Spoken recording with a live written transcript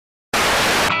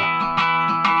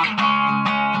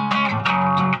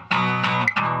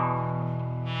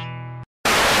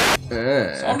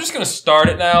I'm just gonna start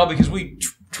it now because we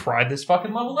tried this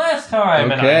fucking level last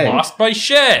time and I lost my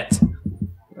shit.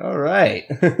 All right.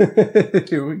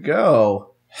 Here we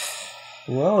go.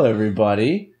 Well,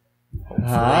 everybody.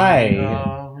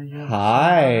 Hi.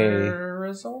 Hi.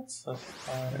 Results. All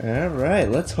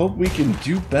right. Let's hope we can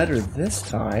do better this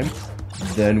time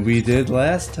than we did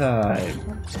last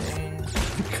time.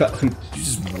 You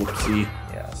just whoopsie.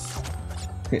 Yes.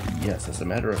 Yes, as a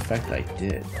matter of fact, I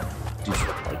did. Did you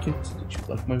like it? Did you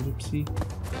like my whoopsie?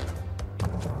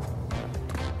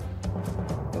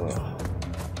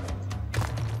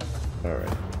 Alright.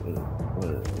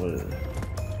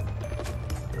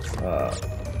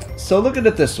 So look at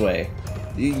it this way.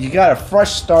 You got a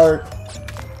fresh start.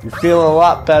 You're feeling a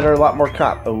lot better, a lot more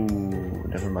Oh,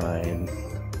 never mind.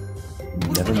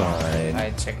 Never mind.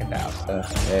 I chickened out.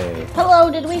 Okay.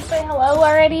 Hello, did we say hello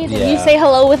already? Did you say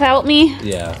hello without me?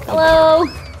 Yeah. Hello.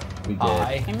 We did.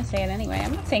 Hi. I'm gonna say it anyway.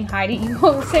 I'm not saying hi to you.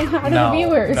 I'm saying hi to the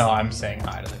viewers. No, I'm saying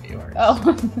hi to the viewers. Oh,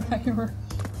 I thought you were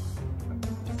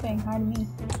saying hi to me.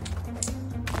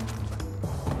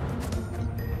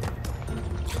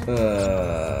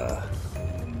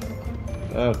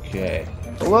 Okay.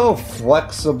 Hello,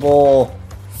 Flexible.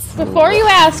 Before you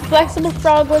ask, Flexible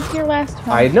Frog was here last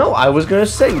time. I know, I was gonna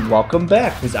say welcome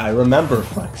back, because I remember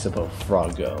Flexible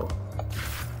Froggo.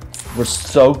 We're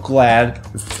so glad,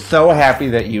 so happy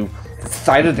that you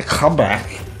decided to come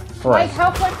back. Like,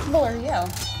 how flexible are you?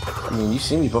 I mean, you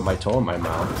seen me put my toe in my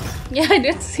mouth. Yeah, I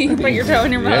did see you put your toe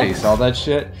in your mouth. Yeah, you saw that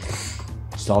shit?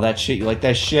 You saw that shit? You like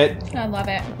that shit? I love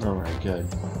it. Alright, good.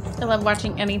 I love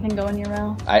watching anything go in your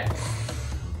mouth.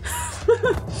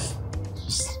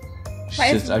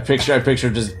 I picture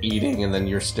just eating, and then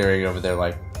you're staring over there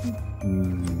like,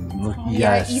 look,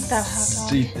 yes. Yeah, eat that hot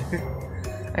dog.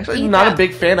 Actually, I'm not a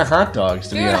big fan of hot dogs,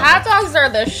 to be honest. Hot dogs are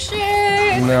the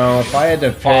shit! No, if I had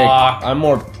to pick, I'm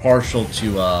more partial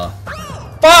to,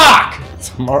 Fuck!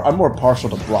 I'm more partial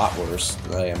to bratwurst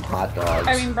than I am hot dogs.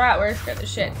 I mean, bratwurst are the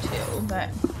shit, too, but...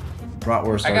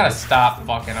 Bratwurst I gotta stop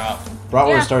fucking up.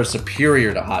 Bratwurst are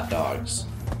superior to hot dogs.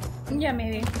 Yeah,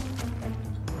 maybe.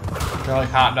 They're like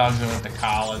hot dogs that went to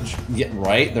college. Yeah,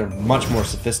 right? They're much more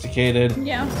sophisticated.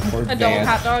 Yeah. More Adult advanced.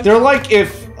 hot dogs. They're like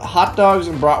if hot dogs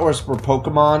and bratwurst were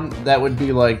Pokemon, that would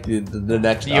be like the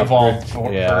next evolved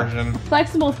version.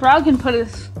 Flexible Frog can put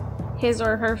his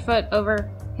or her foot over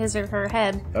his or her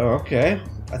head. Oh, okay.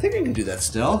 I think I can do that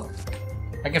still.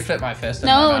 I can fit my fist in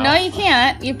my mouth. No, you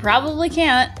can't. You probably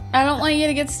can't. I don't want you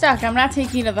to get stuck. I'm not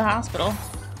taking you to the hospital.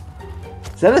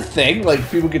 Is that a thing? Like,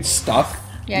 people get stuck?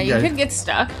 Yeah, you could get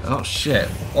stuck. Oh, shit.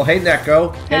 Well, hey,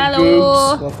 Neko. Hey,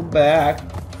 Hello. Goobs. Welcome back.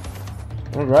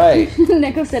 All right.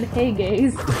 Neko said, hey,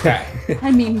 gays.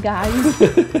 I mean, guys.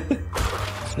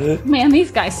 Man,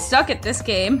 these guys suck at this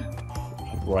game.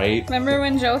 Right. Remember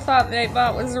when Joe thought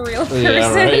Nightbot was a real person?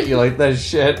 Yeah, right. You like that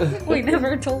shit? We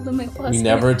never told him it was. We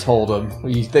never told him.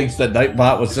 He thinks that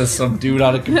Nightbot was just some dude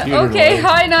on a computer. Okay,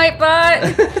 hi,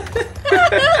 Nightbot.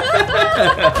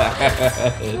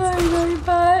 Hi,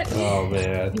 Nightbot. Oh,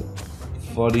 man.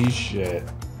 Funny shit.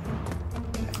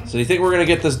 So you think we're gonna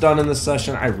get this done in this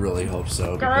session? I really hope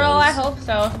so. Girl, I hope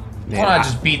so. Man, I want to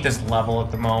just beat this level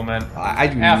at the moment. I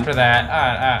do. After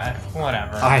that,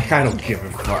 whatever. I don't give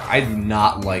a fuck. I do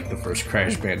not like the first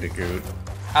Crash Bandicoot.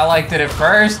 I liked it at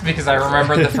first because I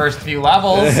remembered the first few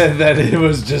levels. And then it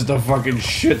was just a fucking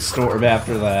shitstorm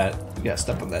after that. You gotta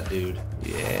step on that dude.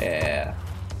 Yeah.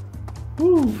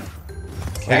 Woo.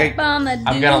 Okay. I'm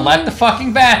gonna let the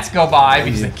fucking bats go by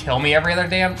because they kill me every other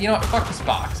damn. You know what? Fuck this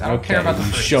box. I don't care about the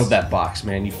fruits. You showed that box,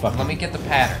 man. You fucking. Let me get the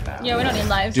pattern now. Yeah, we don't need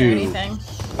lives or anything.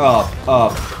 Up.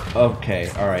 Okay,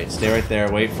 alright. Stay right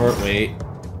there. Wait for it. Wait.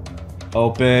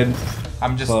 Open.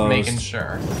 I'm just making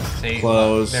sure. See?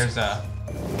 Close. There's a.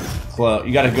 Close.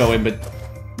 You gotta go in, but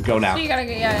go now. So you gotta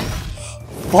go, yeah.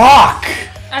 Fuck!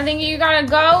 I think you gotta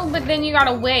go, but then you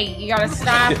gotta wait. You gotta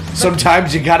stop.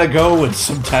 Sometimes you gotta go, and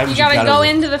sometimes you gotta go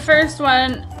into the first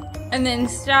one, and then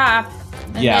stop,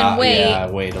 and then wait. Yeah,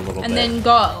 wait a little bit. And then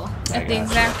go at the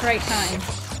exact right time.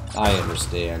 I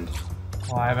understand.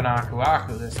 Well, I have an Aku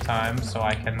Aku this time, so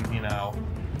I can, you know...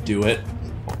 Do it.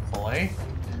 Hopefully.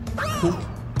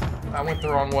 I went the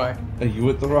wrong way. You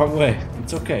went the wrong way.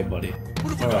 It's okay, buddy.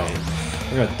 Alright.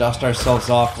 We're gonna dust ourselves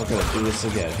off. We're gonna do this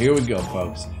again. Here we go,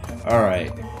 folks.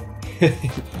 Alright.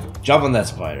 Jump on that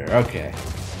spider. Okay.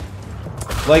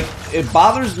 Like, it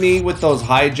bothers me with those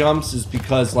high jumps is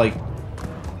because, like,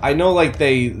 I know, like,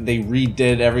 they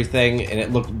redid everything, and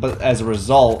it looked, but as a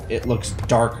result, it looks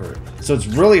darker. So it's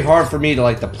really hard for me to,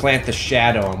 like, to plant the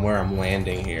shadow on where I'm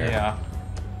landing here. Yeah.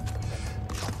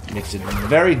 Makes it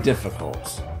very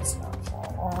difficult. It's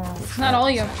not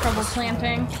all you have trouble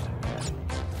planting.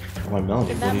 Why, Melanie?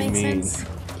 Did that what do you make mean? sense?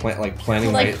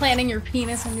 Planting Like my... planting your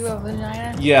penis into a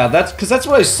vagina? Yeah, that's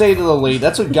what I say to the lady.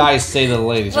 That's what guys say to the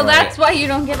ladies. Well, right? that's why you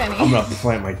don't get any. I'm gonna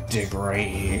plant my dick right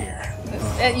here.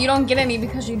 You don't get any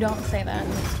because you don't say that.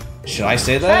 Should I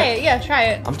say that? Try it, yeah, try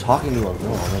it. I'm talking to a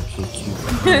girl. I'm so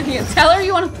cute. Yeah, tell her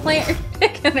you want to plant your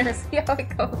dick in her, see how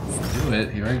it goes. Do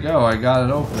it. Here I go. I got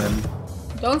it open.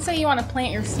 Don't say you want to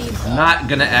plant your seed, though. I'm not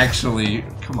gonna actually...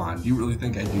 Come on. Do you really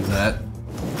think I do that?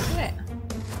 Do it.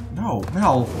 No,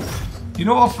 Mel. You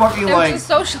know how fucking, It like... was a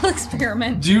social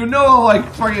experiment. Do you know how,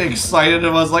 like, fucking excited I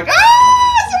was? Like,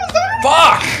 ah!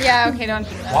 Fuck! Yeah, okay, don't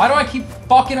do that. Why do I keep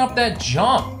fucking up that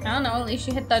jump? I don't know, at least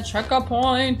you hit that checkup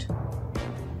point.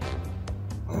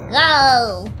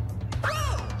 No!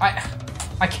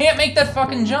 I can't make that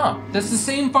fucking jump. That's the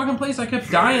same fucking place I kept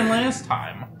dying last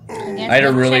time. I guess I had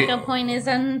a the really- checkup point is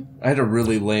in... I had a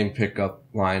really lame pickup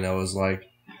line. I was like,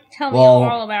 Tell me Well-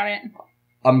 all about it.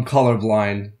 I'm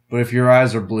colorblind, but if your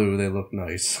eyes are blue, they look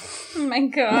nice. Oh my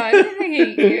god, I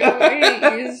hate you. I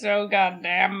hate you so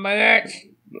goddamn much.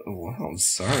 Wow, I'm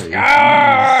sorry.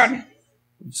 God!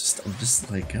 I'm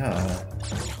just like,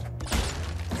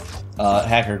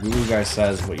 Hacker, Google Guy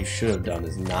says what you should have done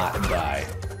is not die.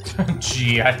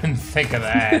 Gee, I didn't think of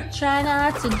that. Try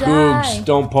not to die. Googs,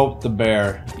 don't poke the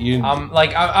bear. You.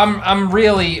 I'm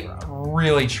really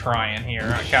trying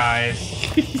here,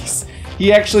 guys.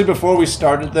 He actually, before we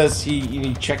started this,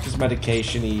 he checked his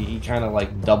medication. He kind of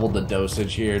like doubled the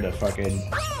dosage here to fucking.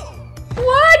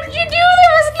 What did you do?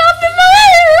 There was nothing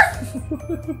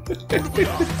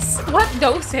there! What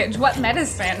dosage? What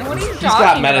medicine? What are you talking about?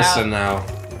 He's got medicine now.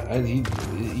 He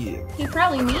He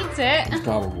probably needs it.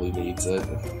 probably needs it.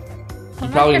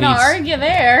 I'm probably not gonna needs- argue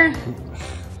there.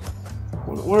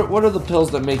 What are the pills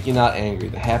that make you not angry?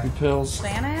 The happy pills?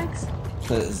 Xanax?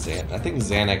 I think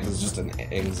Xanax is just an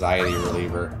anxiety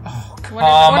reliever. Oh, come What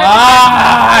are the-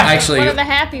 on! Actually, What are the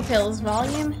happy pills?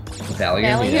 Volume? Valium,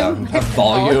 yeah. Valium?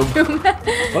 Volume.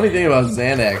 Funny thing about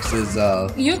Xanax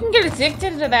is, You can get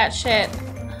addicted to that shit.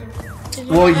 Did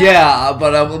you well, know that? yeah,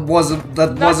 but I wasn't.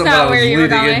 That That's wasn't what not I was where you were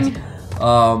leading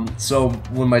going. into. So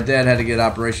when my dad had to get an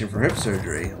operation for hip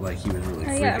surgery, like he was really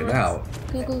freaking out.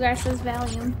 Google Guy says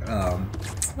Valium.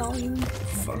 Volume.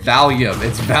 Valium,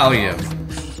 it's Valium.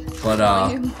 But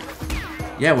Volume.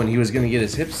 yeah, when he was gonna get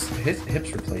his hips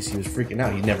replaced, he was freaking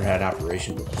out. He never had an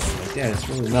operation before. I'm like, Dad, it's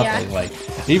really nothing. Yeah. Like,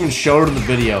 he even showed him the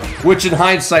video, which in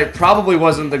hindsight probably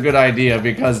wasn't the good idea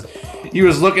because he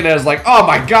was looking at it as like, oh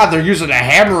my god, they're using a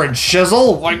hammer and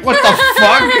chisel. Like, what the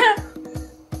fuck?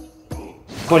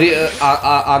 But he,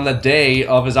 on the day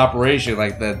of his operation,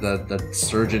 like the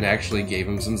surgeon actually gave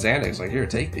him some Xanax. Like, here,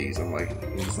 take these. I'm like,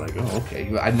 he's like, oh,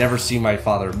 okay. I've never seen my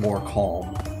father more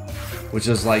calm, which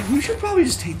is like, you should probably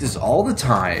just take this all the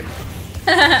time.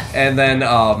 And then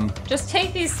Just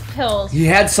take these pills. he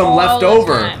had some all left the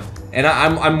over, time. and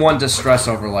I'm one to stress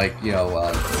over like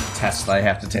tests that I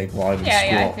have to take while I'm in Yeah,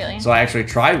 school. yeah, I feel you. So I actually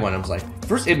tried one. I was like,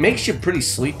 first, it makes you pretty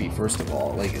sleepy. First of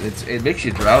all, like it makes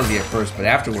you drowsy at first, but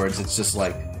afterwards, it's just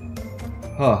like,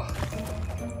 huh.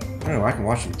 I don't know. I can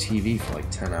watch some TV for like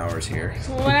 10 hours here.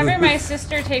 Well, whenever my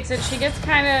sister takes it, she gets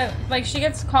kind of like she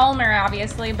gets calmer,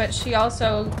 obviously, but she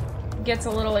also gets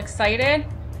a little excited,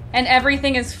 and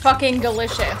everything is fucking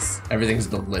delicious. Everything's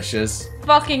delicious.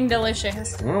 Fucking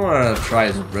delicious. I want to try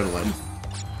his Ritalin.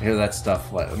 I hear that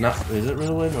stuff. Like, not is it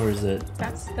Ritalin or is it?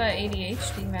 That's the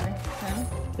ADHD medicine.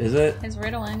 Is it? It's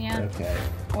Ritalin, yeah. Okay.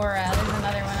 Or there's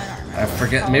another one I don't remember. I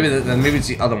forget. Maybe maybe it's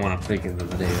the other one I'm thinking of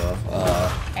the name of.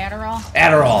 Adderall.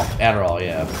 Adderall.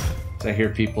 Yeah. So I hear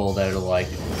people that are like,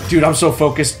 "Dude, I'm so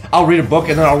focused. I'll read a book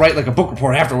and then I'll write like a book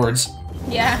report afterwards."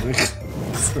 Yeah.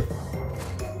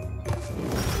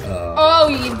 Oh,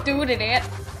 you did it.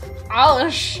 Oh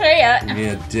shit.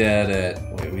 You did it.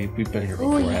 Wait, we've been here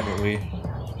before, haven't we?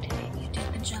 You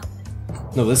did the jump.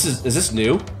 No, is this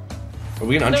new? Are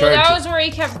we in No, Uncharted? that was where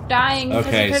he kept dying because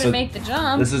Okay, he couldn't so make the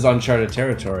jump. This is Uncharted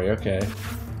territory. Okay.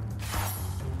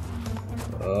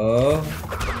 Oh,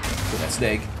 that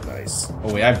snake. Nice.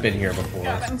 Oh wait, I've been here before.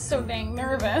 God, I'm so dang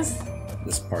nervous.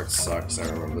 This part sucks. I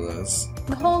remember this.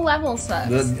 The whole level sucks.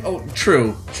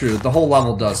 True. The whole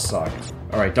level does suck.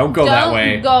 All right, don't go that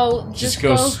way. Just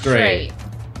go straight.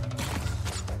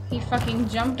 He fucking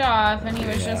jumped off and he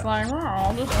was just like, oh,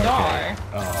 I'll just die.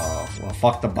 Oh, well,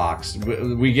 fuck the box.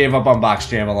 We gave up on Box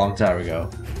Jam a long time ago.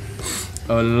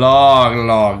 A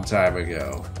long time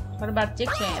ago. What about Dick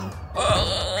Jam?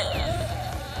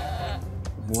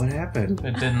 What happened?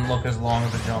 It didn't look as long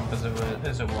of a jump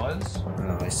as it was.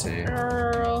 Oh, I see.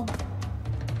 Earl.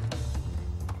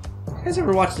 You guys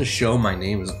ever watched the show My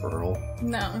Name is Earl?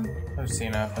 No. I've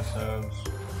seen episodes.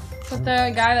 But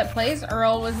the guy that plays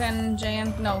Earl was in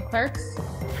Clerks.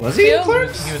 Was he in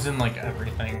Clerks? He was in like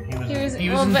everything. He was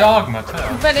well, in Dogma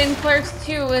too. But in Clerks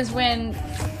 2 is when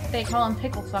they call him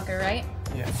Pickle Fucker, right?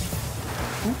 Yeah.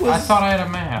 I thought I had a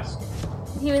mask.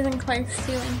 He was in Clerks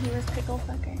 2 and he was Pickle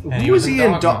Fucker. And Who was he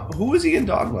in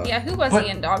Dogma? Yeah, who was he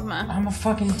in Dogma? I'm a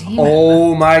fucking demon.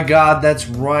 Oh my god, that's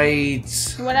right.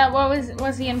 What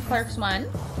was he in Clerks 1?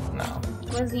 No.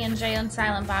 Was he in Jay and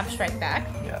Silent Bob Strike Back?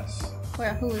 Yes.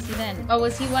 Who was he then? Oh,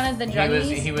 was he one of the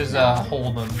druggies? He was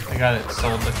Holden, the guy that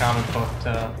sold the comic book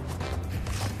to...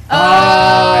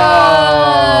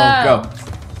 Go.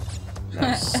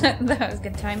 Nice. That was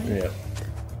good timing. Yeah.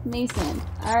 Mason.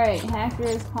 Alright, Hacker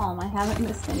is calm. I haven't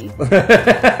missed any.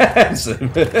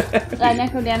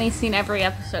 Neko Danny's seen every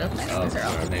episode of My Name is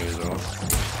Earl. My Name is Earl.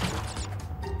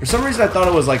 For some reason I thought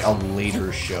it was like a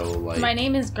later show. Like My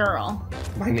Name is Girl.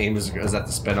 My Name is Girl. Is that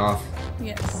the spinoff?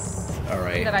 Yes.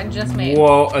 Alright. That I just made.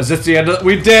 Whoa, is this the end of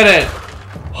we did it!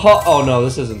 Oh no,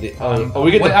 this isn't the we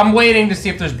get I'm waiting to see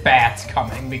if there's bats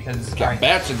coming because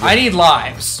bats I need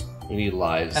lives. We need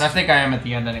lives. And I think I am at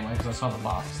the end anyway because I saw the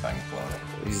box thing floating.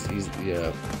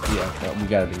 Yeah, we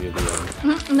gotta be near the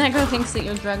end. Neko thinks that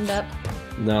you're drugged up.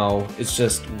 No, it's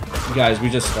just, guys, we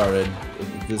just started.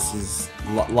 This is,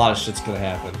 a lot of shit's gonna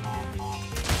happen.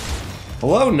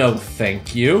 Hello, no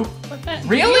thank you. What's that?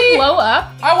 Really? Did you blow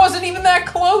up? I wasn't even that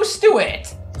close to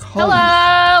it.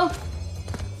 Hello!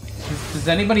 Does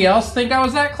anybody else think I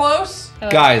was that close?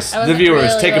 Guys, the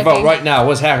viewers, take a vote right now.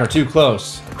 Was Hacker too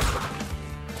close?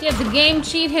 Yeah, the game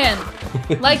cheat him.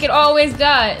 Like it always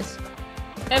does.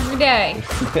 Every day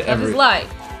of his life.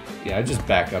 Yeah, I just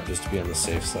back up just to be on the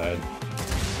safe side.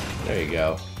 There you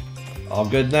go. All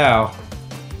good now.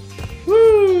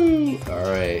 Woo!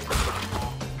 Alright.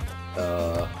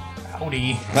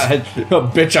 Howdy.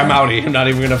 Bitch, I'm outie. I'm not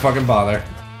even gonna fucking bother.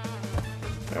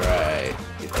 Alright.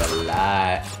 Get the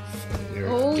life.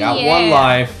 Oh, got yeah. one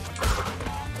life.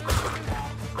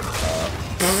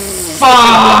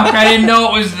 Fuck! I didn't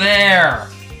know it was there.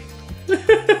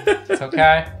 It's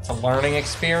okay. It's a learning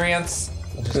experience.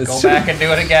 I'll just go back and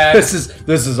do it again. This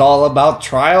is all about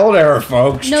trial and error,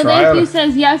 folks. No, thank you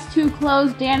says yes, too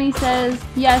close. Danny says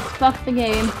yes, fuck the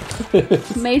game.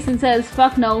 Mason says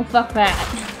fuck no, fuck that.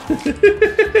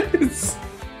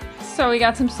 So we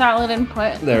got some solid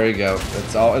input. There we go.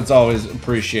 It's always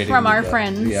appreciated from our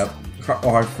friends. Yep,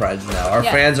 our friends now. Our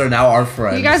fans are now our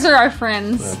friends. You guys are our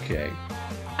friends. Okay.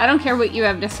 I don't care what you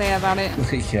have to say about it.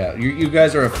 Yeah, you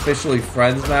guys are officially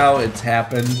friends now. It's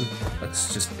happened.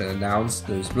 It's just been announced.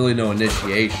 There's really no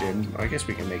initiation. I guess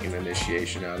we can make an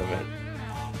initiation out of it.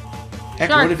 Heck,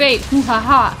 Shark bait. Hoo ha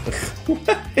ha.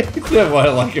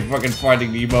 What, like in fucking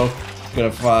Finding Nemo?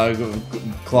 Gonna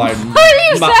climb. What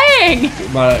are you saying?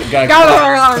 I'm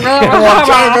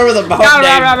trying to remember the mountain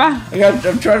name.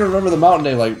 I'm trying to remember the mountain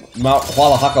name, like Mount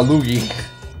Hualahakalugi.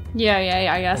 Yeah,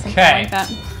 I guess. Okay. Something like that.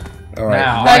 All right.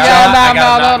 Now, I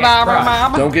gotta not get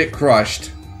crushed. Don't get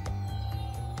crushed.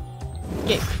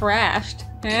 Get crashed.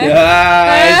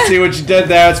 Yeah, I see what you did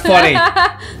there. It's funny.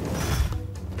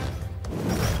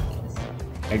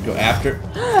 I go after.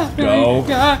 Go.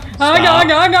 Stop.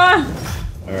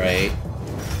 All right.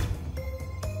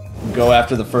 Go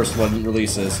after the first one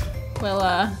releases.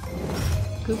 Well,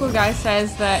 Google guy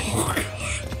says that.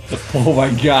 Oh my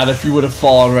god! If you would have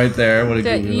fallen right there, what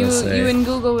did you and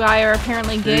Google guy are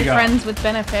apparently gay friends with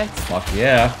benefits. Fuck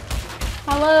yeah!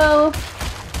 Hello.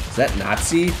 Is that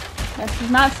Nazi? That does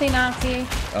not say Nazi.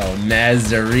 Oh,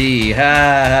 Nazarene.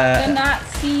 Ha. The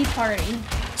Nazi party.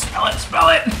 Spell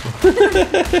it.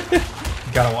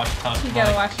 You gotta watch Tusk. You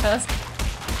gotta watch Tusk.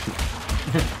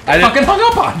 I fucking hung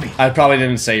up on me. I probably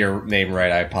didn't say your name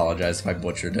right. I apologize if I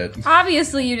butchered it.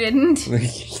 Obviously you didn't.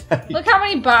 Look how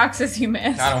many boxes you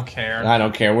missed. I don't care. I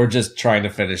don't care. We're just trying to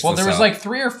finish well, this there was out. like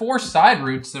 3 or 4 side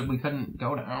routes that we couldn't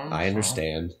go down. I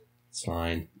understand. It's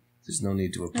fine. There's no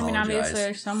need to apologize. I mean, obviously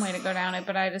there's some way to go down it,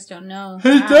 but I just don't know.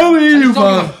 Hey, tell me, I just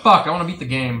don't give a fuck. I want to beat the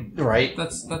game. Right.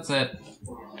 That's it.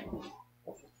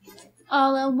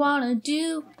 All I wanna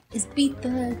do is beat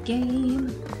the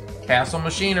game. Castle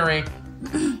machinery.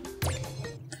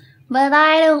 But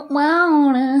I don't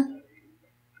wanna.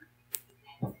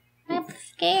 I'm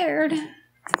scared.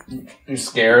 You're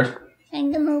scared?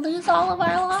 I'm gonna lose all of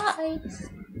our lives.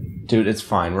 Dude, it's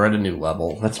fine. We're at a new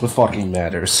level. That's what fucking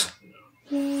matters.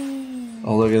 Yay.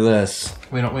 Oh, look at this.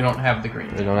 We don't have the green.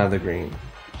 We don't have the green.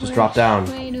 Just Which drop down.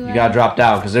 way do You I- gotta drop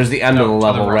down, because there's the end of the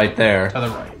level right there. To the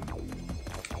right.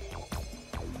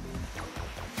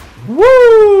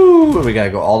 Woo! We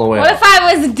gotta go all the way What up. if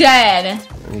I was dead?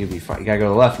 You'll be fine. You gotta go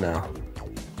to the left now.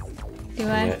 Do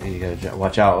I? You gotta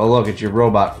watch out. Oh, look, it's your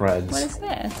robot friends. What is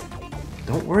this?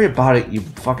 Don't worry about it, you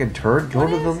fucking turd. Go What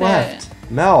to the is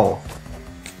left. Mel.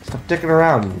 Stop dicking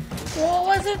around. What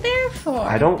was it there for?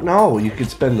 I don't know. You could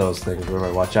spin those things.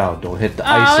 Remember, watch out. Don't hit the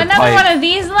ice Oh, and another pipe. one of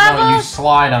these No, you levels?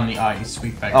 slide on the ice.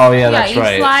 Sweet back. Oh, yeah, that's you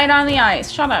right. slide on the ice.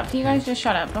 Shut up. You guys just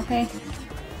shut up, okay?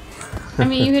 I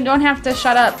mean, you don't have to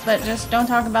shut up, but just don't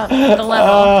talk about the level.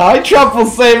 Hi, Trump will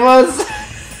save us.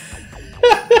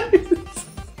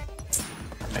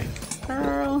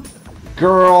 Girl.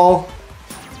 Girl.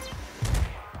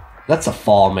 That's a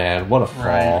fall, man. What a fall.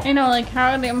 Right. I know, like,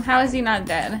 how is he not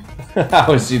dead?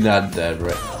 How is he not dead,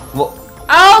 right? Well,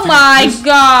 Oh my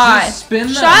god! just spin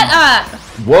them. Shut up!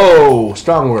 whoa.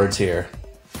 Strong words here.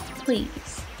 Please.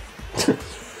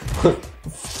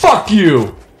 Fuck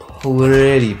you.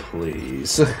 Pretty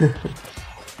please.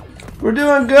 We're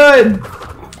doing good.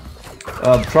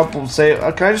 Trump will say,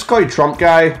 can I just call you Trump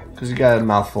guy? Because you got a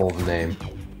mouthful of a name.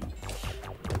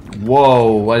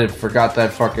 Whoa, I forgot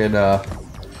that fucking,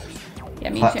 Yeah,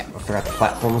 me I too. forgot the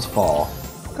platforms fall.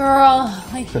 Girl,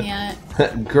 I can't.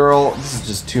 Girl, this is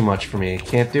just too much for me.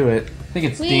 Can't do it. I think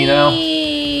it's Dino.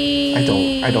 I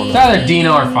don't It's know. either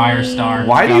Dino or Firestar.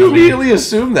 Why do you immediately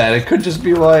assume that? It could just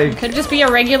be like, Could just be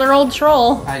a regular old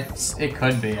troll. It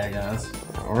could be, I guess.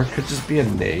 or it could just be a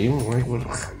name. Like,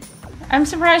 what? I'm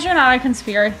surprised you're not a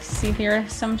conspiracy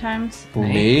theorist sometimes.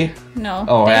 Me? No.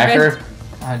 Oh, David.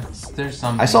 Hacker? There's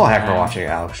some. I saw Hacker watching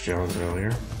Alex Jones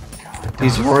earlier.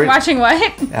 He's worried. Watching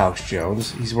what? Alex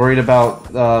Jones. He's worried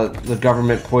about the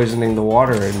government poisoning the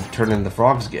water and turning the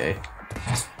frogs gay.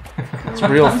 It's a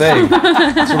real thing.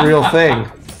 It's a real thing.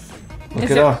 Look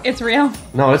Is it up. It's real.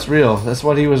 No, it's real. That's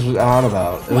what he was on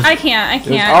about. It was, I can't.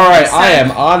 all right, I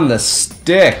am on the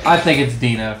stick. I think it's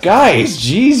Dino. Guys,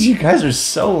 jeez, you guys are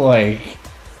so like.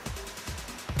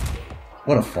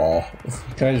 What a fall.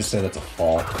 Can I just say that's a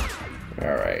fall?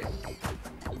 Alright.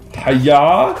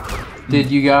 Hiya! Did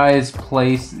you guys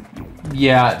place?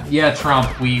 Yeah,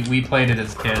 Trump. We played it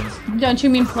as kids. Don't you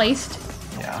mean placed?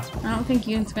 Yeah. I don't think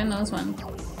you can spin those ones.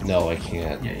 No, I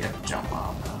can't. Yeah, you have to jump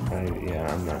on them.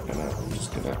 I'm not gonna. I'm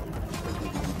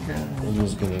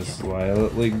just gonna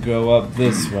slightly go up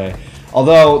this way.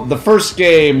 Although the first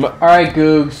game. All right,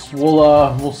 Googs.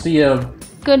 We'll see you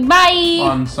Goodbye.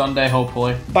 on Sunday,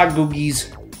 hopefully. Bye,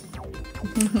 Googies.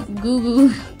 Goo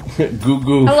goo. Goo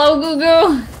goo. Hello, Goo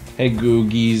Goo. Hey,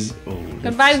 Googies. Oh,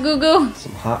 Goodbye, Goo Goo.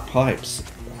 some hot pipes.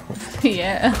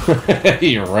 Yeah.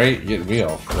 You're right. Getting me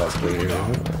all flustered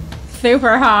here.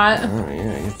 Super hot. Oh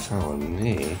yeah, you're telling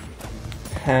me.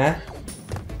 Huh?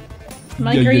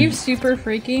 Mike, are you super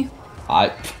freaky?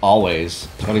 I always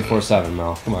 24/7,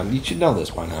 Mel. Come on, you should know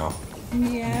this by now.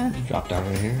 Yeah. You drop down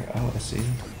right here. Oh, I see.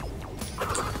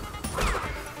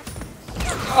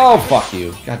 Oh, fuck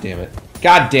you! God damn it!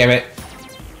 God damn it!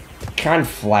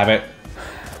 Conflab it.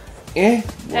 Eh?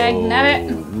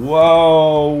 Nabbit.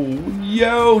 Whoa!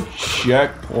 Yo!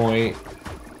 Checkpoint.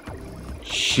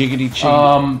 Chickity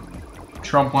chickity.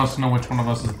 Trump wants to know which one of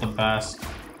us is the best.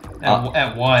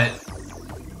 At what?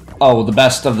 Oh, the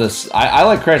best of this. I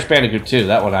like Crash Bandicoot too.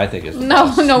 That one I think is. The No,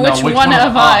 best. no, which one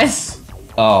of us?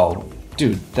 Oh,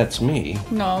 dude, that's me.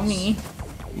 No, me.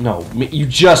 No, me, you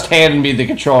just handed me the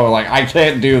controller. Like I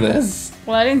can't do this.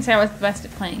 Well, I didn't say I was the best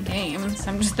at playing games.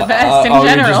 I'm just the best in oh,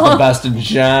 general. you're just the best in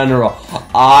general.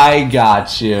 I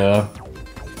got you.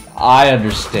 I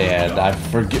understand. I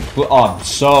forget. Oh, I'm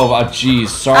so. Jeez,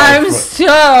 sorry. I'm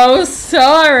so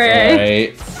sorry.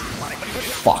 Right.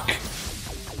 Fuck.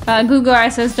 Google Eye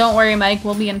says, "Don't worry, Mike.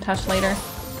 We'll be in touch later."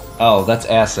 Oh, that's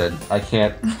acid. I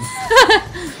can't.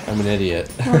 I'm an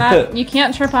idiot. We're not, you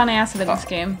can't trip on acid in this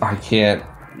game. I can't.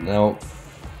 No.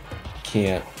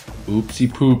 Can't. Oopsie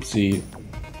poopsie.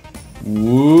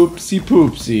 Whoopsie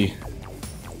poopsie.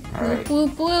 Alright.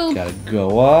 Whoop, whoop. Gotta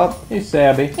go up. Hey,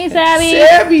 Sabby. Hey, Sabby.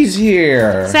 Sabby's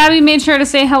here. Sabby made sure to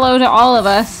say hello to all of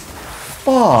us.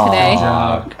 Fuck. Today.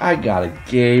 I got a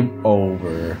game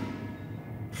over.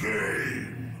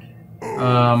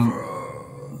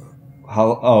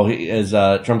 Is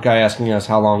Trump guy asking us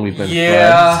how long we've been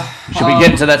friends? Should we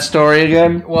get into that story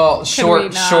again? Well, we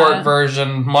short not?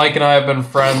 version. Mike and I have been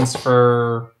friends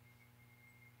for.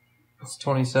 It's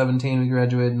 2017. We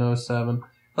graduated in 07.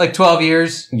 Like 12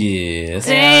 years. Yes.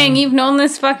 Dang, you've known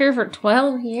this fucker for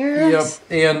 12 years?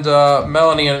 Yep. And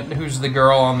Melanie, who's the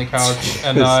girl on the couch,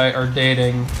 and I are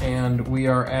dating, and we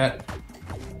are at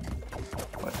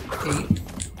what, 8?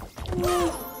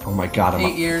 Oh my god, I'm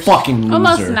 8 a years. fucking loser.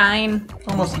 Almost 9.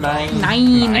 Almost 9.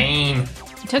 9. 9.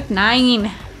 It took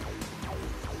 9.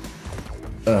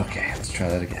 Okay, let's try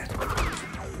that again.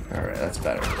 Alright, that's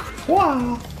better.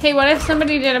 Wow. Hey, what if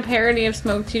somebody did a parody of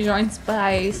Smoke 2 Joints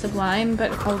by Sublime,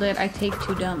 but called it I Take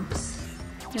 2 Dumps?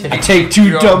 I take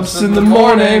 2 dumps in the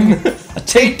morning. I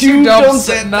take 2 dumps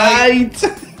at night.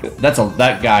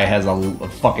 That guy has a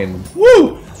fucking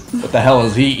woo. What the hell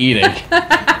is he eating?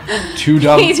 2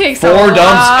 dumps, He takes 4 a dumps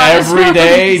lot of every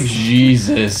day. dumps.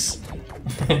 Jesus.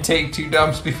 I take 2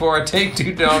 dumps before I take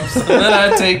 2 dumps, and then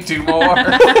I take 2 more.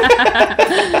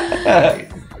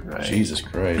 Right. Jesus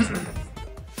Christ.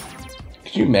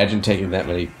 Could you imagine taking that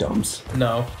many dumps?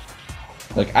 No.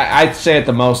 Like, I'd say at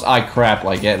the most, I crap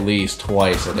like at least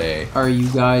twice a day. Are you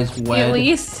guys wed? At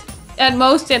least. At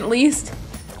most, at least.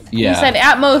 Yeah. You said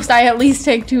at most, I at least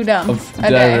take 2 dumps a Did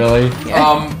day. I really?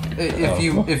 Yeah.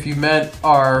 If you meant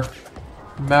are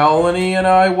Melanie and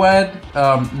I wed,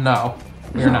 no,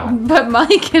 you're not. But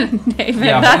Mike and David.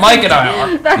 Yeah, that's but Mike and I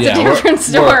are. That's Yeah, a different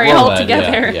story we're led,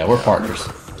 altogether. Yeah, we're partners.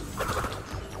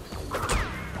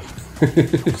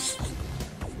 It's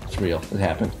real. It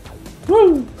happened.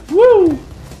 Woo! Woo!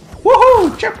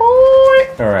 Woohoo! Chip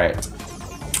boy! Alright.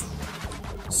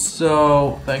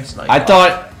 So, thanks,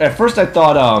 Nightbot. At first I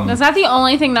thought, Is that the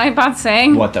only thing Nightbot's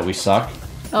saying? what, that we suck?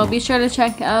 Oh, be sure to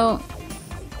check out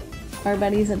our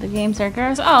buddies at the Game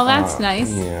Circus. Oh, that's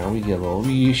nice. Yeah,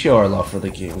 we show our love for the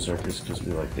Game Circus because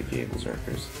we like the Game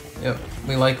Circus. Yep,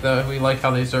 we like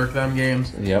how they zerk them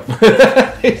games. Yep.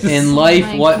 In life,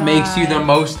 Oh my what God. makes you The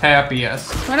most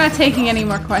happiest. We're not taking any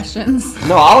more questions.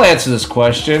 No, I'll answer this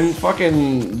question.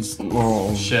 Fucking,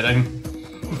 oh, Shitting.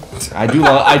 I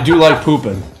do like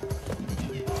pooping.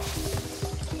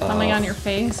 Coming on your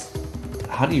face.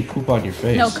 How do you poop on your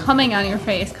face? No, coming on your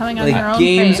face. Coming on your like own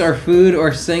games face. or food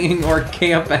or singing or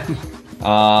camping?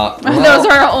 Those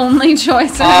are our only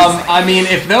choices. I mean,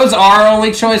 if those are our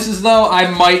only choices, though, I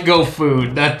might go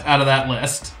food. That out of that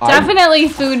list. Definitely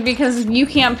food because you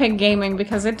can't pick gaming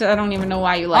because I don't even know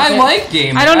why you like it. I like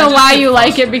gaming. I don't know just why get you like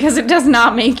it frustrated. because it does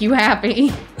not make you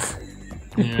happy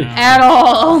Yeah. at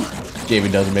all.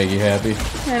 Gaming doesn't make you happy.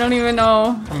 I don't even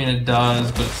know. I mean, it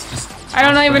does, but it's just. I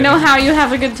don't even know how you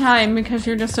have a good time because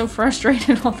you're just so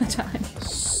frustrated all the time.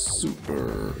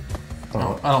 Super.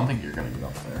 Oh, I don't think you're gonna get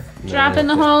up there. Drop in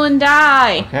the hole and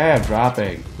die. Okay, I'm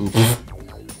dropping. Oops.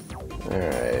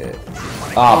 Alright.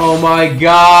 Oh my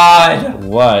god!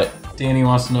 What? Danny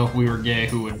wants to know if we were gay,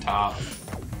 who would top?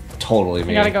 Totally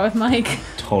me. I gotta go with Mike.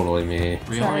 Totally me.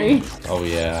 Really? Sorry. Oh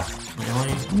yeah. Really?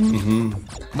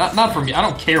 Mm-hmm. Not for me. I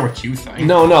don't care what you think.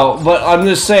 No, but I'm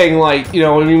just saying, like, you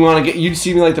know, when you want to get, you'd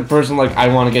see me like the person, like, I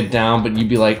want to get down, but you'd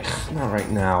be like, not right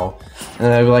now. And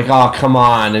I'd be like, oh, come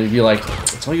on. And you'd be like,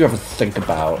 that's all you ever think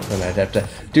about. And I'd have to,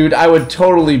 dude, I would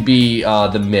totally be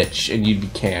the Mitch, and you'd be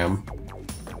Cam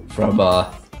from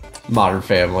Modern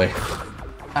Family.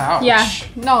 Ouch. Yeah.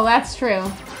 No, that's true.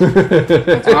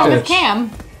 What's wrong with Cam?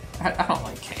 I don't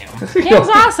like Cam. Cam's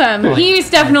awesome. He's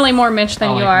definitely more Mitch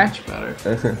than I you like are. Mitch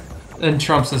better. And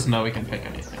Trump says no, we can pick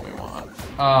anything we want.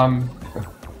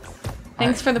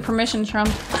 Thanks for the permission, Trump.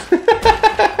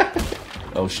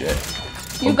 Oh shit.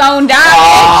 You gon' die.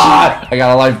 Ah! I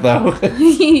got a life though.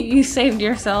 You saved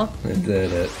yourself. I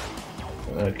did it.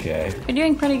 Okay. You're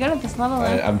doing pretty good at this level. though.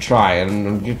 I'm trying.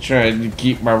 I'm trying to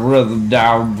keep my rhythm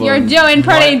down. But... You're doing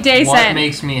pretty What decent.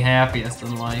 makes me happiest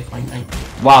in life?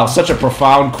 Wow, such a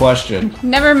profound question.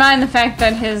 Never mind the fact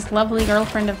that his lovely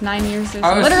girlfriend of 9 years is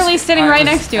I was literally just- sitting I right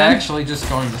was next to him. Actually, just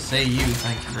going to say you.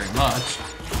 Thank you very much.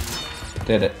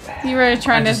 Did it. You were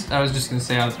trying to. I was just gonna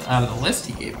say out of the list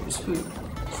he gave was food.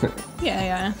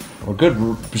 Yeah. Well, good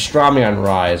pastrami on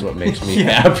rye is what makes me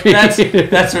happy.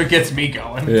 That's what gets me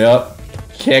going. Yep.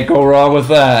 Can't go wrong with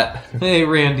that. Hey,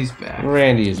 Randy's back.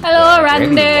 Randy is Hello, back.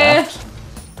 Randy. left.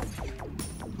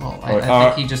 Well, I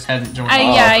think he just hadn't joined.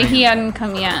 Yeah, the he hadn't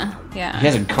come yet. He Yeah.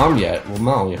 hasn't come yet. Well,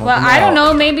 Molly, help Well, him I don't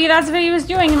out. know. Maybe that's what he was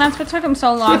doing, and that's what took him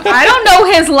so long. I don't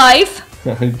know his life.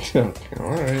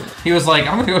 Alright. He was like,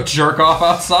 I'm gonna go jerk off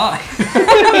outside.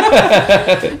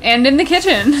 And in the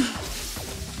kitchen.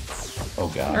 Oh,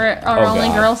 God. Or Oh, only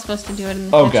God. girl's supposed to do it in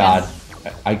the Oh, kitchen. God.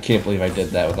 I can't believe I did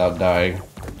that without dying.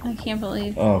 I can't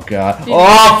believe. Oh, God. Did you-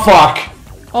 Oh, fuck!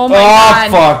 Oh my Oh,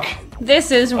 god. fuck!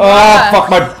 This is Oh, rough. fuck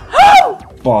my...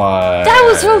 Boy. That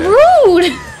was so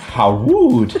rude. How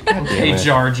rude. God damn Hey, it.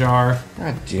 Jar Jar.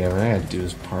 God damn it. I had to do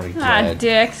this party Ah, dead.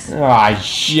 dicks. Ah,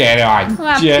 shit. Ah,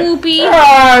 Ah, shit. poopy.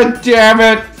 Ah, damn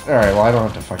it. Alright, well, I don't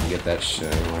have to fucking get that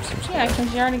shit anymore. So I'm just Yeah, gonna-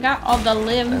 because you already got all the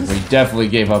limbs. We definitely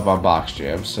gave up on Box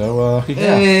Jam, so, yeah.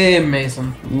 Hey,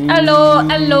 Mason. Hello,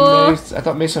 hello. Mason- I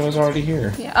thought Mason was already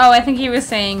here. Yeah. Oh, I think he was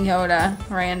saying Yoda,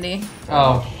 Randy.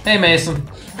 Oh, hey, Mason.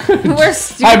 We're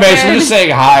stupid. Hi, Mason. I'm just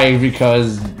saying hi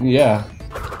because, yeah.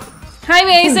 Hi,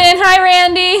 Mason. Hi,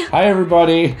 Randy. Hi,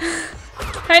 everybody.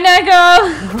 Hi, Neko.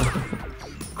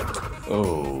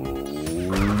 Oh,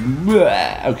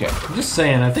 Bleh. Okay. I'm just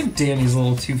saying, I think Danny's a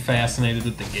little too fascinated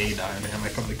with the gay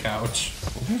dynamic of the couch.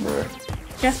 Whatever.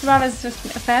 Just about as just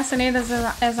fascinated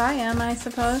as I am, I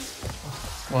suppose.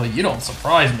 Well, you don't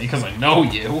surprise me because I know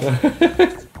you.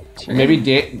 Maybe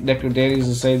Nick and Danny's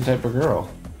the same type of girl.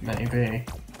 Maybe.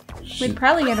 We'd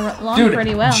probably get along Dude,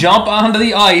 pretty well. jump onto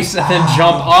the ice and then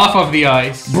jump off of the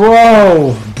ice.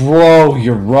 Bro,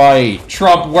 you're right.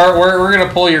 Trump, we're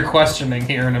gonna pull your questioning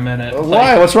here in a minute.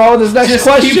 Why? What's wrong with this next just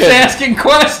question? keeps asking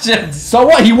questions. So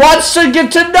what? He wants to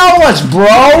get to know us, bro.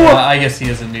 I guess he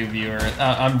is a new viewer.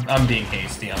 I'm being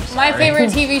hasty. I'm sorry. My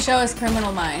favorite TV show is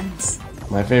Criminal Minds.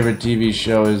 My favorite TV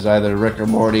show is either Rick or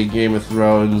Morty, Game of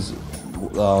Thrones.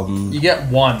 You get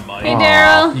one, Mike. Hey,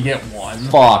 Daryl. You get one.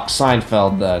 Fuck,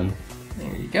 Seinfeld then.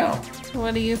 There you go.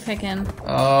 What are you picking?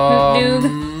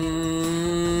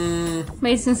 Noob.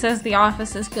 Mason says The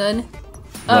Office is good. Like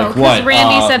Oh, because what?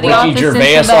 Randy said The Ricky Office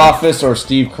Gervais is the best. office or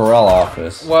Steve Carell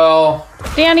office? Well,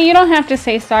 Danny, you don't have to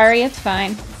say sorry. It's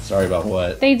fine. Sorry about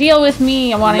what? They deal with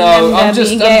me wanting no, them I'm to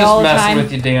just be gay all the messing time.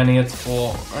 with you, Danny. It's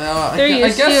full. I They're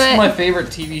used to guess it. my favorite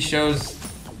TV shows.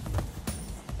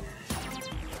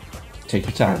 Take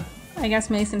your time. I guess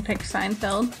Mason picked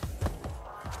Seinfeld,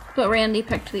 but Randy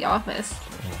picked The Office.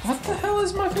 What the hell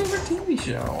is my favorite TV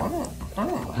show? I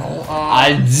don't know.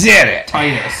 I did it!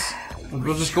 Titus.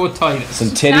 We'll just go with Titus. Some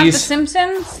Not The titties.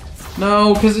 Simpsons.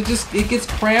 No, because it gets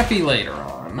crappy later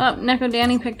on. Oh, Neko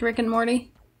Danny picked Rick and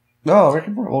Morty. No, Rick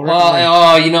and Morty.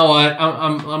 Well, you know what?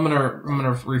 I'm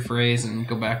gonna rephrase and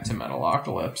go back to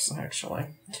Metalocalypse. Actually,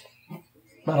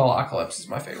 Metalocalypse is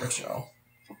my favorite show.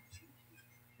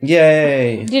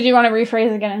 Yay! Did you want to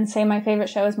rephrase again and say my favorite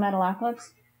show is Metalocalypse?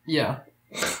 Yeah,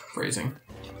 phrasing.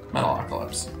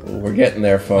 Metalocalypse. We're getting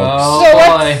there, folks. Oh,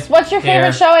 So boy. what's your favorite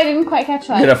Here. show? I didn't quite catch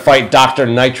We're that. gonna fight Dr.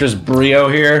 Nitrous Brio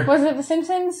here. Was it The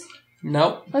Simpsons?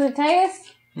 Nope. Was it Titus?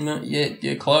 No,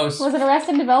 you're close. Was it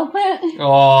Arrested Development?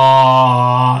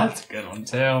 Oh, that's a good one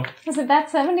too. Was it That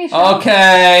 70s Show?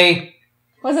 Okay.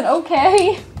 Was it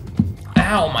okay?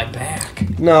 Ow, my back.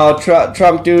 No,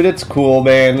 Trump, dude, it's cool,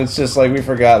 man. It's just like we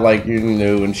forgot, like, you're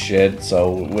new and shit,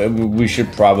 so we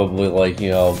should probably, like, you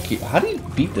know, keep... How do you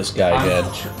beat this guy again?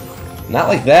 Not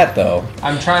like that, though.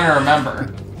 I'm trying to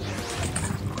remember.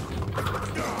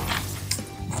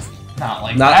 Not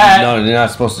like that. No, you're not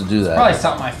supposed to do that. Probably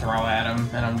something I throw at him,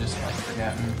 and I'm just like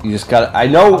forgetting. You just gotta... I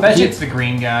know... I bet you it's the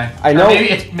green guy. I know- Or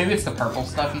maybe it's the purple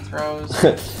stuff he throws.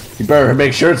 You better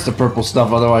make sure it's the purple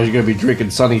stuff, otherwise you're gonna be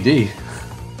drinking Sunny D.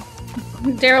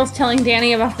 Daryl's telling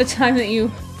Danny about the time that you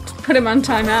put him on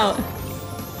timeout.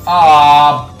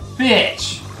 Aw,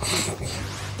 bitch.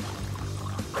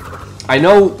 I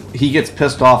know he gets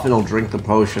pissed off and he'll drink the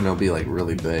potion, it'll be, like,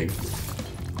 really big.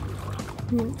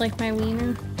 Like my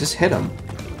wiener. Just hit him.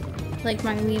 Like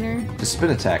my wiener. Just spin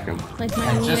attack him. Like my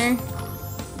And just-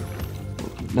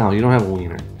 wiener. No, you don't have a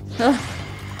wiener. Ugh.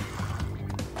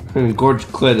 Gorge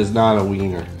clit is not a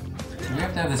wiener. We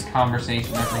have to have this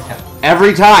conversation every time.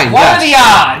 Every time, What yes. are the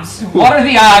odds? What are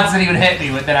the odds that he would hit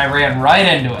me with that I ran right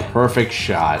into it? Perfect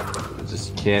shot.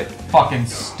 Just can't. Fucking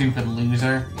stupid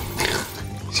loser.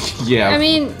 Yeah. I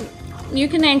mean, you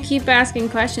can then keep asking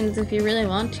questions if you really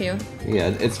want to. Yeah,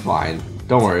 it's fine.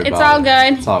 Don't worry about it. It's all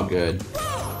good. It's all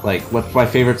good. Like, what's my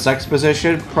favorite sex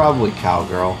position? Probably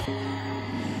cowgirl.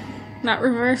 Not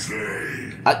reverse.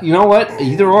 You know what?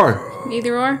 Either or.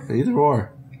 Either or. Either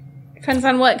or. Depends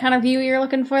on what kind of view you're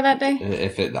looking for that day.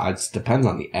 If it depends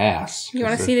on the ass. You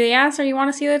want to see the ass or you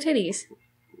want to see the titties?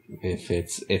 If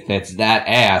it's that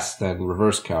ass, then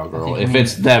reverse cowgirl. I If think you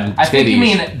it's them titties. I think you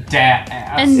mean dat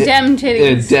ass. And dem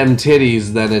titties. Dem titties,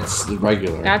 then it's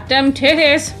regular. Got dem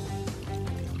titties.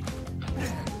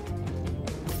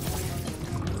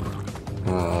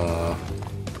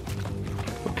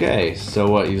 Okay, so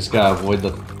what? You just gotta avoid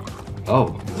the.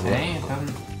 Oh. Hey, it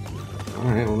doesn't-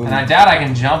 Alright, well then. and I doubt I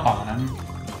can jump on him.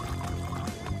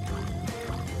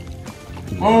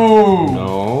 Whoa!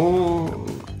 No.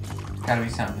 Gotta be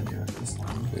something to do with this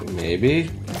one. Maybe.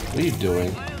 What are you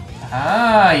doing?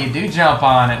 Ah, you do jump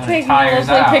on it when it Take a tires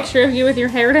lovely out. picture of you with your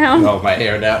hair down. Oh, my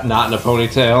hair down, not in a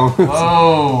ponytail.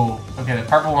 Whoa! Okay, the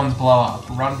purple ones blow up.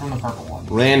 Run from the purple ones.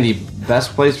 Randy,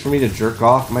 best place for me to jerk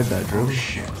off? My bedroom. Oh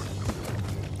shit.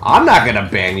 I'm not gonna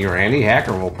ban you, Randy.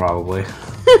 Hacker will probably.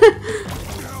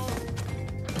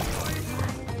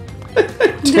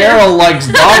 Daryl likes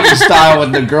doggy style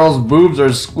when the girl's boobs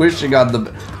are squishing on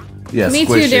the. Yeah, Me too,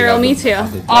 squishing Daryl, on me the- too.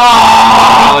 on the-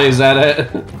 Oh, is that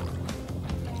it?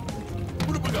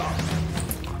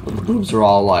 The boobs are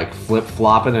all like flip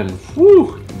flopping and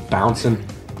whoo, bouncing.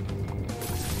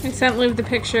 I sent Liv the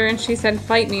picture and she said,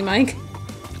 "Fight me, Mike."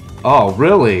 Oh,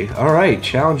 really? All right,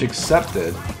 challenge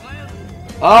accepted.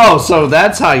 Oh, so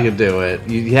that's how you do it.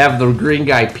 You have the green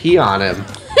guy pee on him.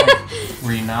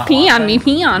 Were you not Pee on watching? me,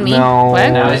 pee on me. No. What?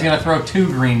 Now he's gonna throw 2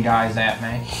 green guys at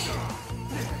me.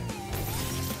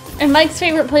 And Mike's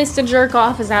favorite place to jerk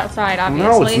off is outside, obviously.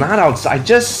 No, it's not outside. I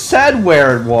just said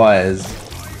where it was.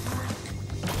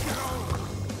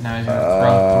 Now he's gonna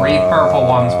throw 3 purple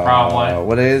ones, probably.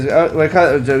 What is like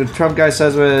the Trump guy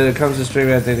says when it comes to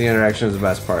streaming, I think the interaction is the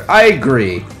best part. I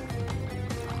agree.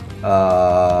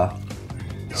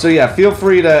 So yeah, feel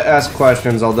free to ask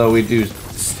questions. Although we do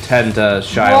tend to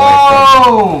shy away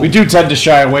from. We do tend to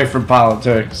shy away from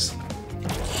politics.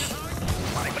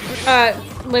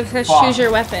 Liv says Fuck. choose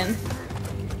your weapon.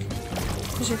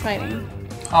 Because you're fighting.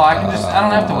 Oh, I can just. I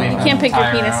don't have to wait. You can't pick your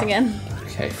penis again.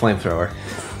 Okay, flamethrower.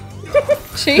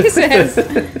 Jesus.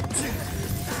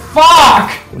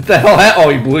 Fuck! What the hell? Oh,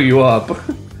 he blew you up.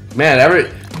 Man,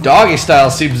 every doggy style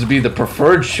seems to be the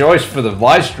preferred choice for the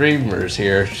live streamers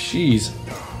here. Jeez.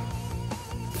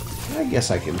 I guess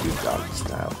I can do doggy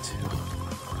style too.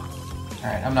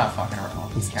 Alright, I'm not fucking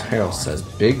around. This Carol says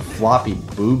big floppy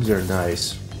boobs are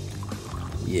nice.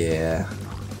 Yeah.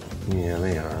 Yeah,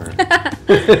 they are.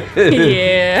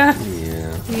 Yeah.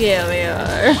 Yeah. Yeah, they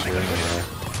are. Sure.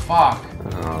 Fuck.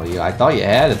 Oh, yeah, I thought you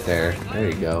had it there. There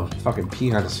you go. Fucking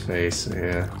pee on his face.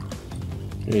 Yeah.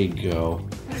 There you go.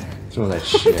 Throw that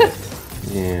shit.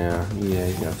 Yeah,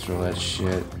 you gotta throw that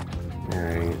shit.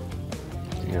 Alright.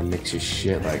 You gotta mix your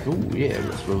shit like, oh yeah,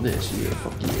 let's throw this. Yeah,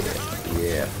 fuck yeah.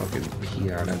 Yeah, fucking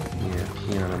pee on him. Yeah,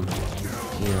 pee on him.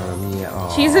 Pee on him, yeah.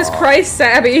 Aww. Jesus Christ,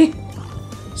 Sabby.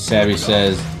 Savvy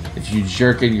says, if you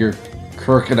jerk it, you're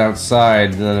kirking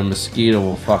outside, then a mosquito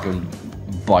will fucking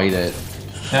bite it.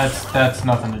 That's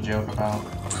nothing to joke about.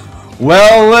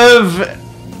 Well, Liv,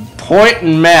 point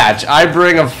and match. I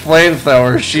bring a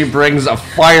flamethrower, she brings a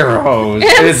fire hose.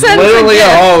 It's literally a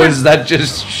hose that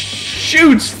just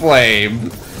shoots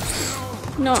flame.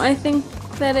 No, I think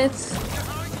that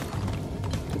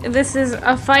this is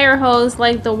a fire hose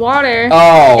like the water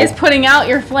is putting out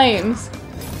your flames.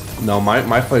 No,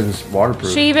 my flame is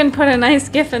waterproof. She even put a nice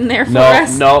gif in there for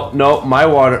us. No,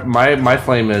 my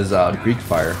flame is Greek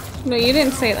fire. No, you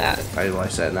didn't say that. I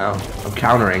said now. I'm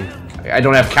countering. I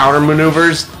don't have counter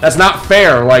maneuvers. That's not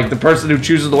fair. Like, the person who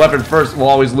chooses the weapon first will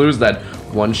always lose that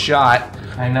one shot.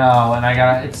 I know, and I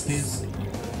gotta. It's these.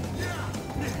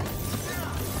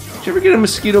 Did you ever get a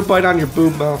mosquito bite on your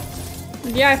boob, Mel?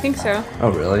 Yeah, I think so.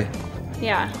 Oh, really?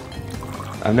 Yeah.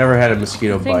 I've never had a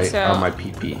mosquito bite so. on my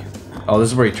pee-pee. Oh, this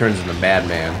is where he turns into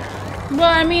Madman. Well,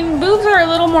 I mean, boobs are a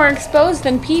little more exposed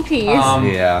than pee-pees.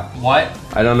 Yeah. What?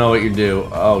 I don't know what you do.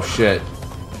 Oh, shit.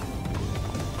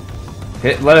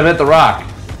 Let him hit the rock.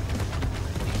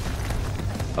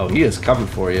 Oh, he is coming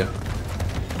for you.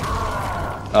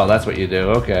 Oh, that's what you do.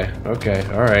 Okay. Okay.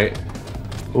 All right.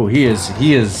 Oh, he's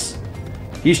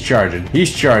charging.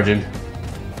 He's charging.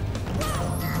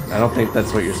 I don't think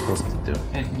that's what you're supposed to do.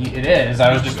 It is.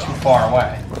 I was just too far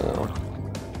away. Oh.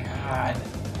 God,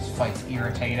 this fight's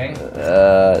irritating.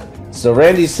 So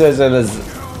Randy says that as...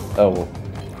 Oh.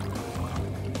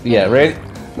 Yeah, Randy...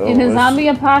 Oh, In a zombie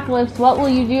apocalypse, what will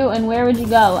you do and where would you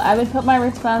go? I would put my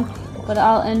response, but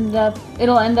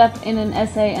it'll end up in an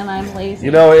essay and I'm lazy.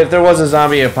 You know, if there was a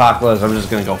zombie apocalypse, I'm just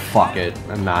gonna go fuck it.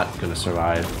 I'm not gonna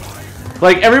survive.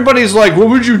 Like, everybody's like, what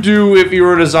would you do if you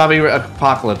were in a zombie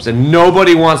apocalypse? And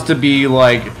nobody wants to be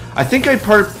like... I think I'd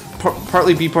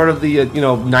partly be part of the,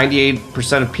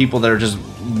 98% of people that are just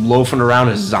loafing around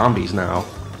as zombies now.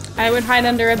 I would hide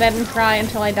under a bed and cry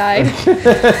until I died.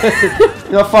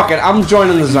 No, fuck it. I'm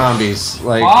joining the zombies.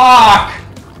 Like,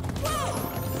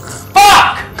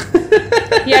 Fuck!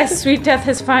 Yes, sweet death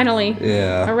has finally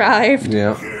arrived.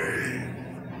 Yeah.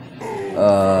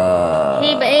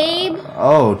 Hey, babe.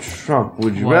 Oh, Trump,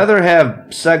 would you rather have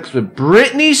sex with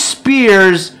Britney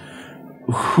Spears,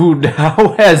 who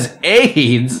now has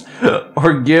AIDS,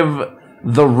 or give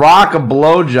The Rock a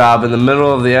blowjob in the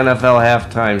middle of the NFL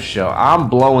halftime show? I'm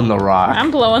blowing The Rock. I'm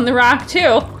blowing The Rock,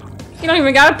 too. You don't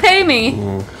even gotta pay me.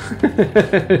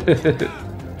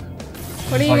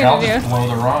 What are you I'll gonna just do? blow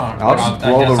The Rock.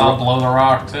 I'll blow The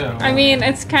Rock, too. I mean,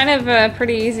 it's kind of a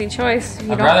pretty easy choice.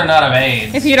 I'd rather not have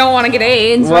AIDS. If you don't want to get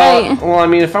AIDS, right? Well, I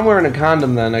mean, if I'm wearing a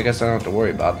condom, then I guess I don't have to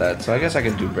worry about that. So I guess I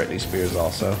could do Britney Spears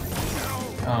also.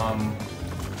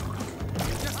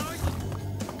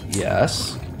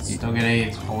 Yes. Still get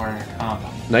AIDS for wearing a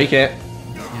condom. No, you can't.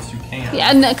 Yes, you can.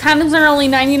 Yeah, and condoms are only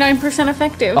 99%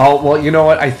 effective. Oh, well, you know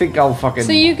what? I think I'll fucking...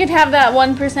 So you could have that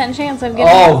 1% chance of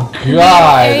getting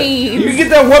God. AIDS. You get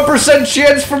that 1%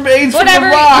 chance from AIDS Whatever. from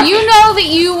The Rock. You know that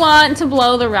you want to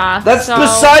blow The Rock. That's so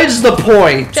besides the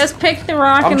point. just pick The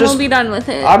Rock and we'll be done with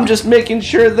it. I'm just making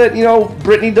sure that,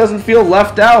 Britney doesn't feel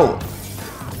left out.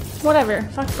 Whatever.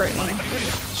 Fuck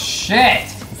Britney. Shit!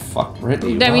 Fuck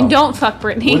Britney. I mean, wow. don't fuck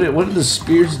Britney. What did the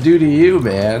Spears do to you,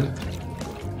 man?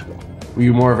 Were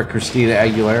you more of a Christina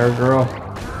Aguilera girl?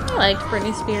 I liked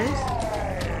Britney Spears.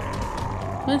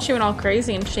 Then she went all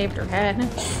crazy and shaved her head.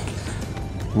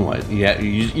 What? Yeah,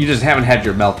 you just haven't had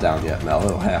your meltdown yet, Mel.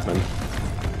 It'll happen.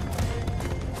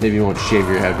 Maybe you won't shave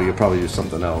your head, but you'll probably do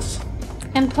something else.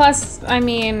 And plus, I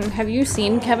mean, have you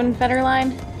seen Kevin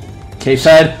Federline?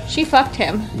 K-Fed? She fucked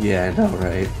him. Yeah, I know,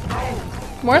 right?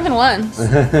 More than once.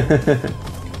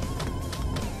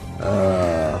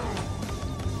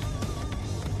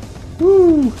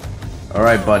 Woo. All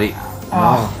right, buddy.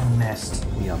 Oh, I missed.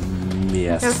 You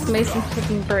Guess missed. Mason's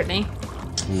picking Britney.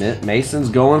 Mason's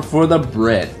going for the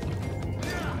Brit.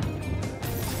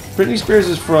 Britney Spears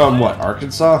is from, what,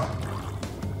 Arkansas?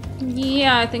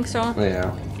 Yeah, I think so.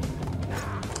 Yeah.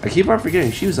 I keep on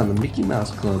forgetting she was on the Mickey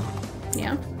Mouse Club.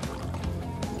 Yeah.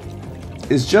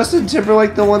 Is Justin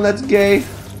Timberlake the one that's gay?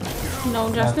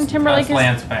 No, Justin Timberlake That's is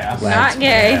Lance Bass. not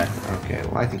gay. Yeah. Okay,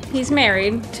 well, I think He's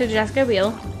married to Jessica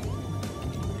Biel.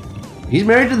 he's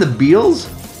married to the Beals?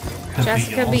 The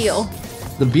Jessica Biel.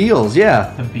 The Beals,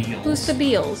 yeah. The Beals. Who's the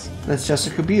Beals? That's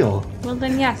Jessica Biel. Well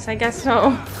then, yes, I guess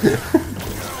so.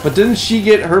 But didn't she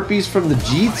get herpes from the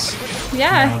Jeets?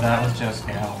 Yeah. No, that was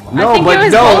Jessica Alba. No, I think but it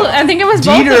was no. both. I think it was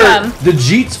Dieter, both of them. the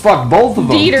Jeets fucked both of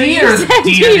them. Dieter. Dieter, said Dieter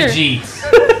the Dieter.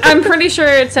 Jeets. I'm pretty sure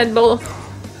it said both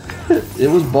It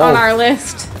was both. on our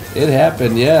list. It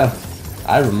happened, yeah.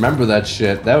 I remember that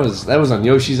shit. That was on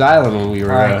Yoshi's Island when we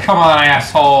were. Alright, come on,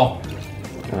 asshole.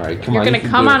 All right, come You're on. gonna you can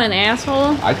come do on it. an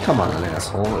asshole? I'd come on an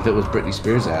asshole if it was Britney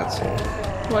Spears' asshole.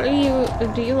 What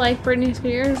do you like Britney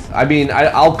Spears? I mean,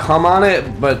 I'll come on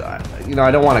it, but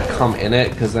I don't want to come in it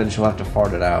because then she'll have to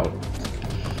fart it out.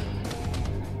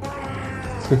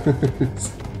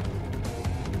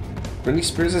 Britney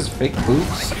Spears has fake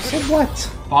boobs? Said what?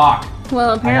 Fuck.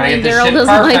 Well, apparently get this Daryl shit doesn't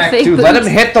like perfect. fake Dude, boobs. let him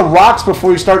hit the rocks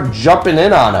before you start jumping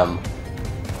in on him.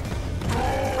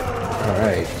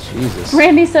 Alright, Jesus.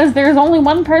 Randy says there's only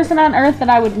one person on Earth that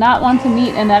I would not want to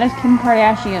meet, and that is Kim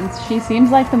Kardashian. She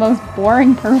seems like the most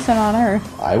boring person on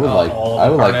Earth. I would All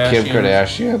the like Kim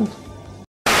Kardashians. Kardashian.